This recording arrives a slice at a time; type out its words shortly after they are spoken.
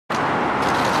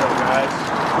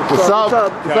What's up?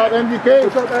 What's up, MGK?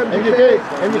 What's up, MGK?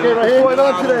 MGK right here? What's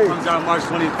going on today? Comes out March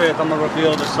 25th. I'm gonna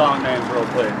reveal the song names real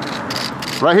quick.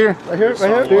 Right here? Right here? Right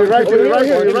here? To your right, to your right, to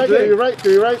your right, to your right, to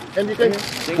your right,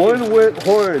 MGK. One with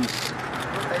horns.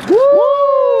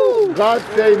 Woo! God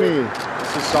save me.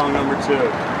 This is song number 2.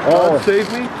 Oh, God save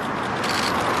me.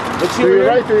 Let's to your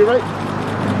right, to your right.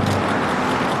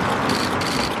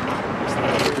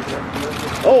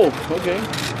 Oh, okay.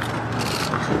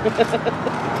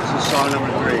 This is song number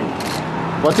 3.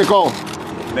 What's it called?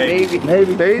 Maybe.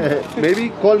 Maybe. Maybe.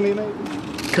 Call me maybe.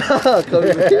 He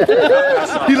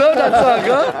loved that song,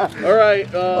 huh? All right.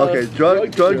 Okay,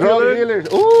 drug dealer.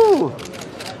 Ooh.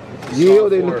 Yeah,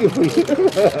 they're looking for you.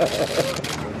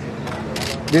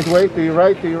 This way, to your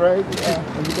right, to your right.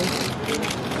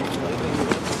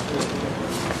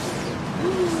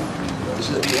 This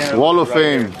is the end. Wall of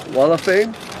Fame. Wall of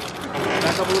Fame.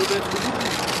 Back up a little bit.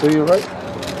 To your right.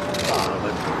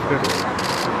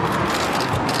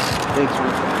 Thanks,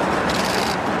 man.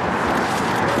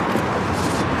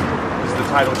 This is the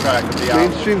title track of the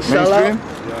album. Mainstream sellout.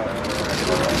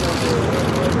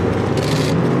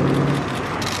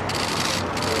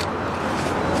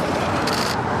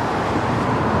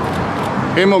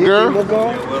 Emo girl.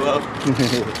 Willow.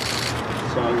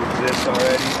 Song exists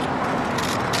already.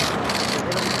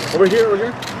 Over here, over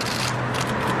here.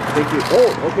 Thank you.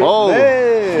 Oh, okay. Oh,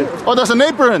 hey. Oh, that's an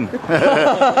apron.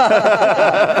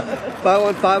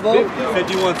 5150.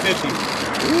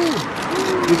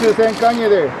 5150. You should thank Kanye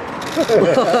there.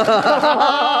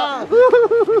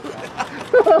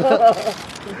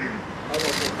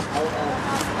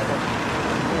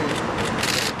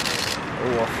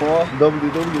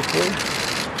 WW4.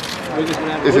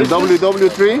 Is it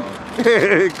WW3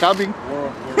 coming?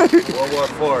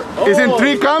 World War IV. Isn't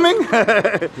 3 coming?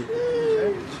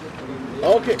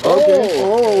 Okay.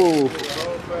 Oh.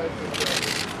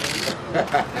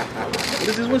 What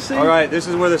does this one say? All right, this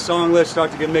is where the song lists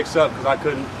start to get mixed up because I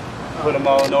couldn't put them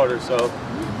all in order. So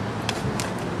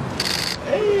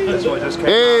this one just came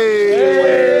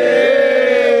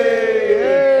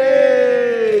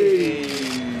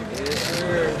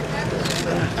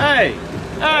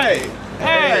Hey.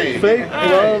 Fake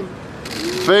love.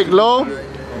 Fake love.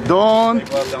 Don't.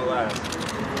 Fake love don't last.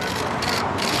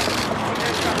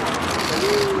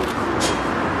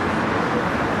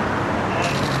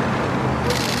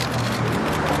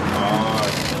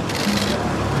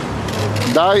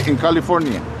 Die in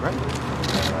California, right?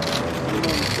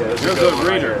 Yeah, you're a good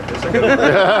reader.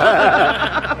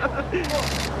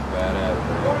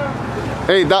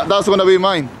 Hey, that's gonna be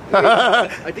mine.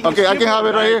 Okay, I can have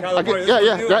it right here.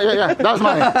 Yeah. That's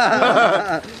mine.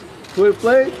 Twin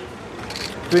flame.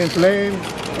 Twin flame.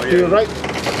 Oh, To your right. You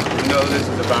know what this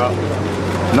is about.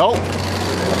 No.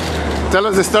 Tell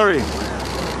us the story.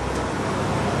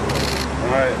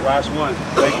 All right, last one.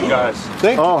 Thank you guys.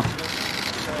 Thank you.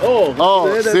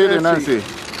 Oh, Sid and Nancy.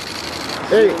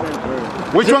 Hey,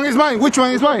 which one is mine? Which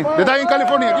one is mine? The die in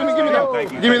California. Give me that.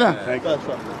 Thank you. Give me that.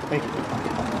 Thank you.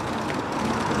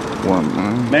 One,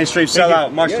 man. Mainstream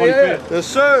sellout, March 25th. Yes,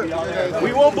 sir.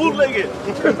 We won't bootleg it.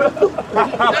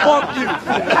 Fuck you.